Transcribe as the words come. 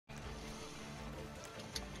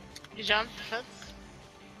You jumped the fence?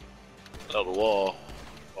 No, the wall.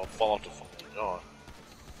 I'll fall off the fucking yard.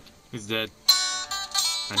 He's dead.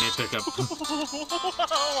 I need pickup.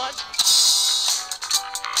 What?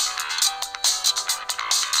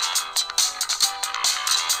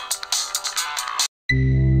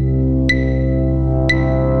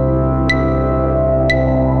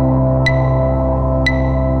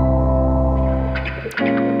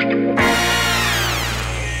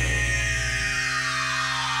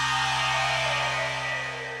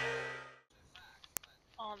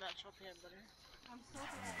 All natural peanut butter. I'm so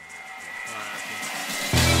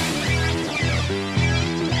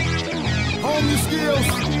Hone your skills.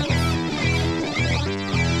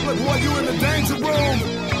 Look, boy, you in the danger room.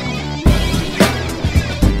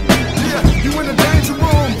 Yeah, you in the danger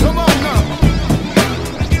room. Come on now.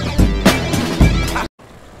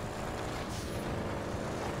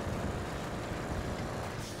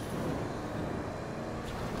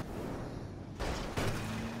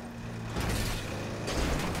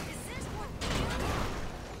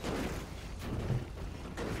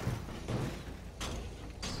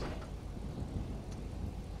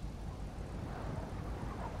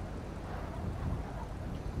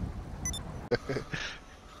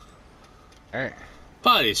 Alright.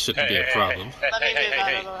 Bodies shouldn't be a problem. Let me move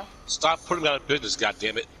out of the way. Stop putting me out of business,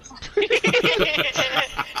 goddammit.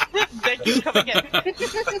 Thank you for coming in.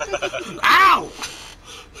 Ow!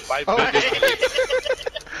 My Oh.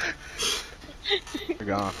 business. You're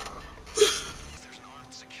gone.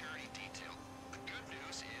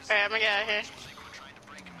 Alright, I'm gonna get out of here.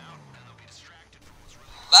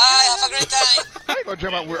 Bye, have a great time. I ain't gonna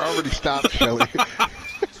jump out. We're already stopped, Shelly.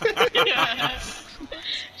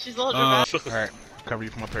 She's a little dramatic. Alright, cover you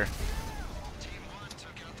from up here.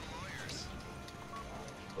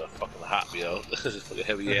 What fucking hot, yo. This is fucking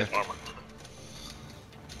heavy ass armor.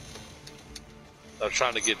 I'm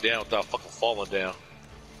trying to get down without fucking falling down.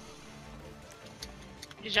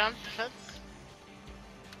 You jumped the fence?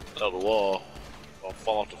 No, the wall. I'll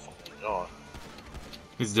fall off the fucking yard.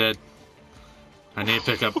 He's dead. I need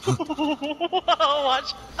pickup.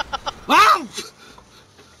 Watch. Ow!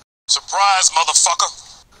 Surprise, motherfucker.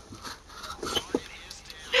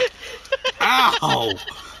 Ow!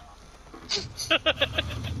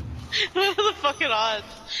 What are the fucking odds?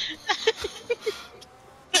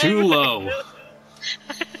 Too low.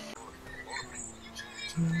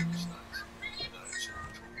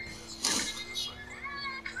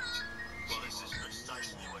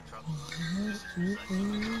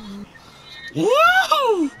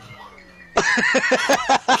 Woo!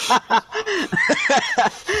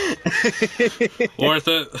 Worth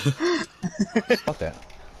it. About that.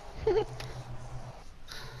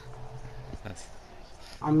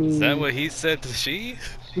 I mean, Is that what he said to she?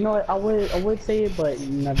 you know what? I would say it, but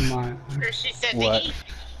never mind. Or she said What? me.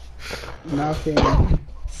 Nothing.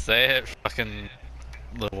 Say it, fucking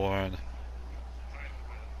Lil Warren.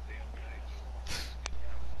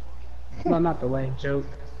 No, not the leg joke.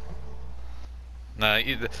 Nah,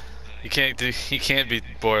 you can't do. You can't be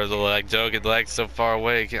bored of the leg joke. The leg's so far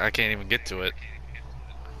away. I can't even get to it.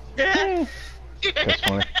 Yeah. That's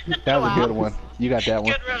funny. That was a good one. You got that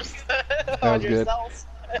one. Good roast. That on was good. yourself.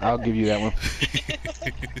 I'll give you that one.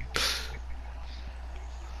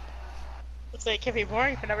 Looks like it can be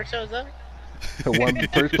boring if it never shows up. The one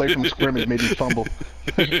first play from scrimmage made me fumble.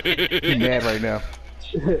 He's mad right now.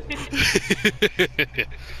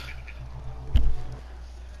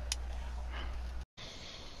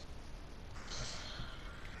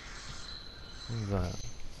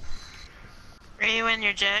 Are you in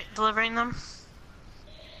your jet delivering them?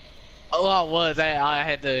 Oh, I was. I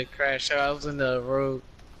had to crash. So I was in the road.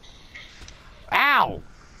 Ow!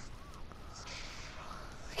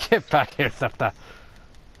 Get back here, Septa.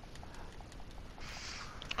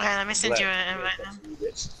 Alright, let me send you an invite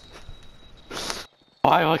then.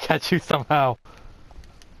 I will catch you somehow.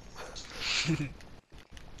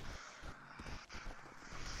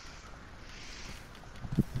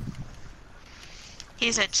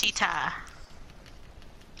 He's a cheetah.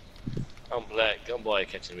 I'm black. I'm black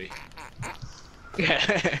catching me.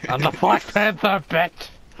 I'm the Black Panther, bitch.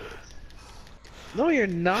 No, you're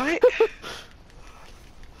not.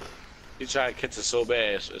 He tried to catch us so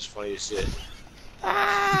bad. It's funny as shit.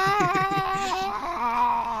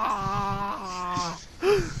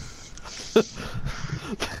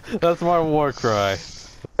 That's my war cry.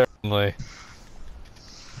 Certainly.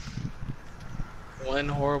 One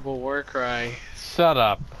horrible war cry. Shut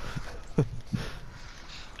up.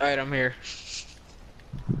 Alright, I'm here.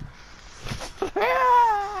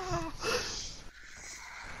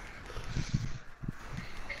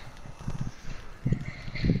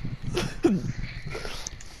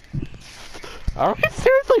 Are we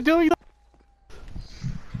seriously doing that?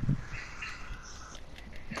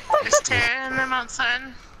 Is tearing them outside?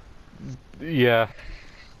 Yeah.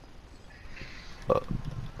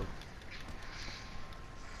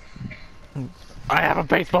 I have a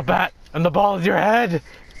baseball bat, and the ball is your head.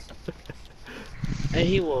 And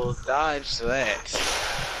he will dodge that.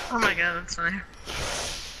 Oh my god, that's funny.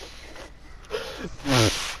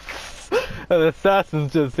 And the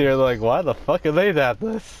assassin's just here like, why the fuck are they at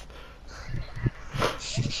this?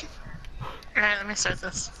 Alright, let me start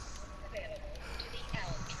this.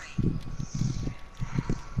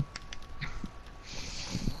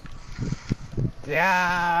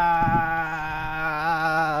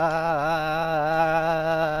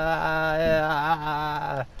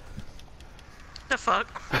 Yeah. The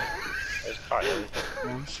fuck? It's probably.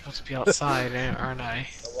 I'm supposed to be outside, aren't I?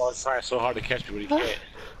 I'm trying so hard to catch me, but he can't.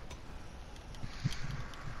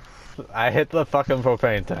 I hit the fucking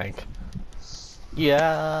propane tank. Yeah.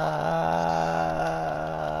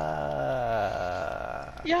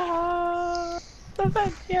 Yeah.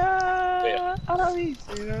 Yeah.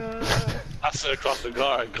 I slid across the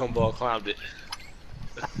guard, Gumball climbed it.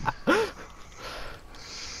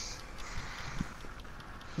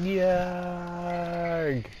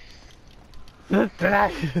 Yarg.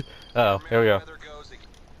 Oh, here we go.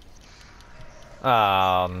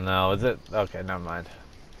 Oh no, is it? Okay, never mind.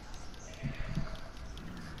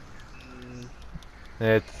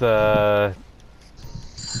 It's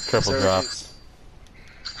triple drops.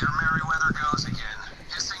 Here Merryweather goes again,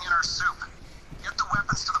 hissing in our soup. Get the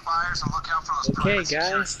weapons to the buyers and look out for those Okay, private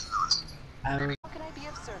guys. securities. I don't. How can I be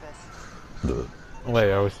of service? Wait,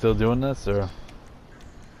 are we still doing this or?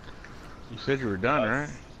 You said you were done, right?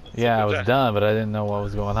 Yeah, I was done, but I didn't know what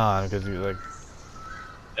was going on because you like.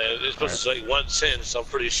 And it's supposed to say 110, so I'm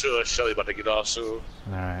pretty sure Shelly about to get off soon.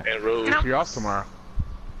 Alright. And Rose. Nope. You're off tomorrow.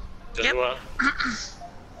 Just what?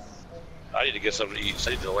 I need to get something to eat, so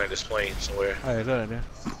I need to land this plane somewhere. Alright, good idea.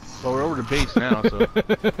 Well, we're over the base now, so.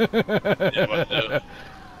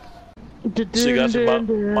 Yeah, but, so you got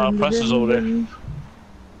some my oppressors over there.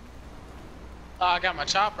 Oh, I got my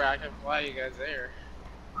chopper. I can fly you guys there.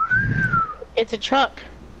 It's a truck.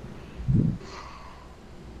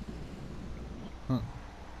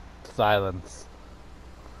 Silence.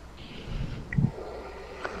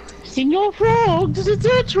 Senor Frog, this is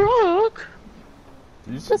a truck.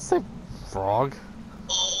 Did you just say frog?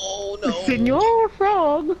 Oh no. Senor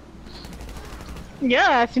Frog.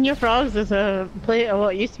 Yeah, Senor Frog's is a place. Well,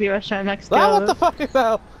 it used to be a restaurant next to. Ah, what the fuck is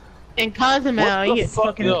that? In Cozumel, What you the get fuck,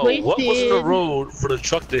 fucking yo? wasted. What was the road for the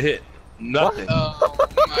truck to hit? Nothing. Oh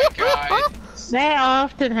my god. That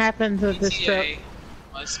often happens with this truck. ETA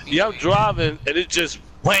must be Yeah, I'm driving, and it just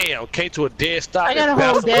wham came to a dead stop. I got a and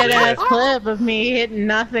whole bounced over dead the ass edge. clip of me hitting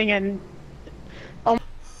nothing and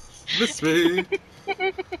Miss me.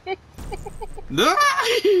 No!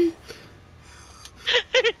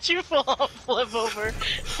 Did you fall flip over?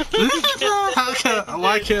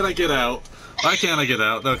 Why can't I get out? Why can't I get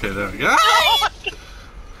out? Okay, there we go. How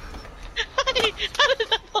did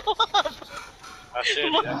that blow up? I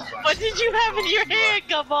said What did you have in your hand,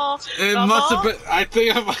 Gumball? It must have been. I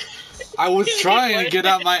think I was trying to get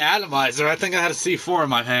out my atomizer. I think I had a C4 in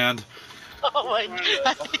my hand. Oh my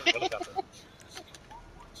god.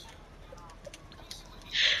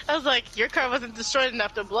 I was like, your car wasn't destroyed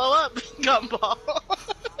enough to blow up, Gumball.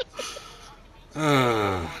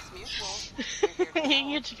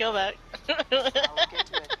 You get to go back.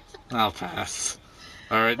 I'll pass.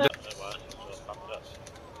 Alright.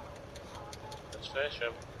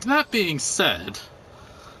 That being said,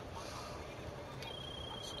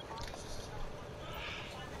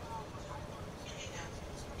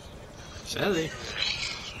 Shelly.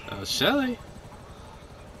 Oh, Shelly.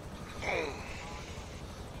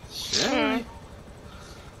 Shelly.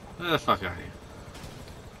 Where the fuck are you?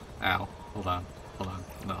 Ow. Hold on. Hold on.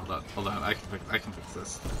 No, hold on. I can fix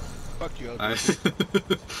this. Fuck you,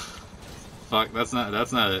 Fuck, that's not it.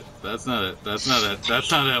 That's not it. That's not it. That's not it.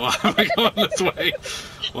 Why am I going this way?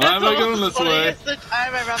 Why am I going this way? The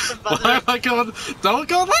time I wrapped the Why buzzer. am I going? Don't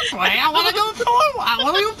go this way. I want to go forward. I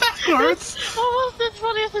want to go backwards. Almost as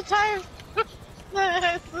funny as the time.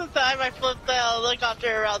 That's the time I flipped the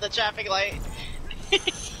helicopter around the traffic light.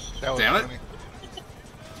 Damn it.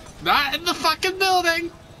 Not in the fucking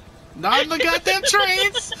building. Not in the goddamn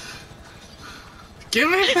trains. Give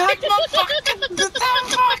me back my fucking this.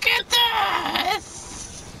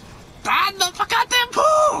 Not in the goddamn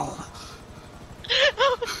pool.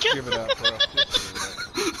 Oh my god. Give it up, bro.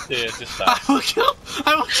 Yeah, just stop. I will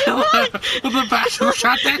kill her with the back of the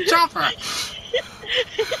goddamn chopper.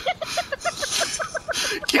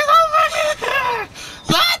 Get over here.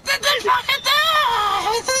 Not in the fucking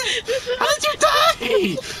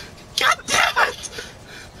me! God damn it!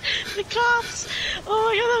 The cops! Oh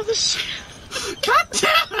my god, that was a shit! God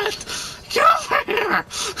damn it! Get over here!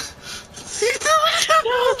 That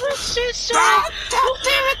was a shit show! God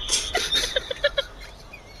damn it!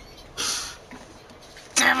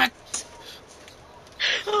 Damn it!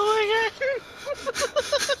 Oh my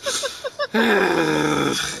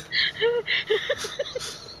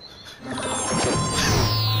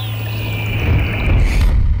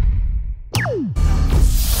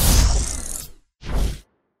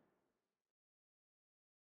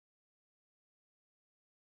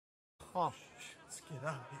Oh, let's get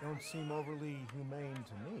up. You don't seem overly humane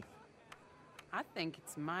to me. I think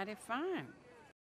it's mighty fine.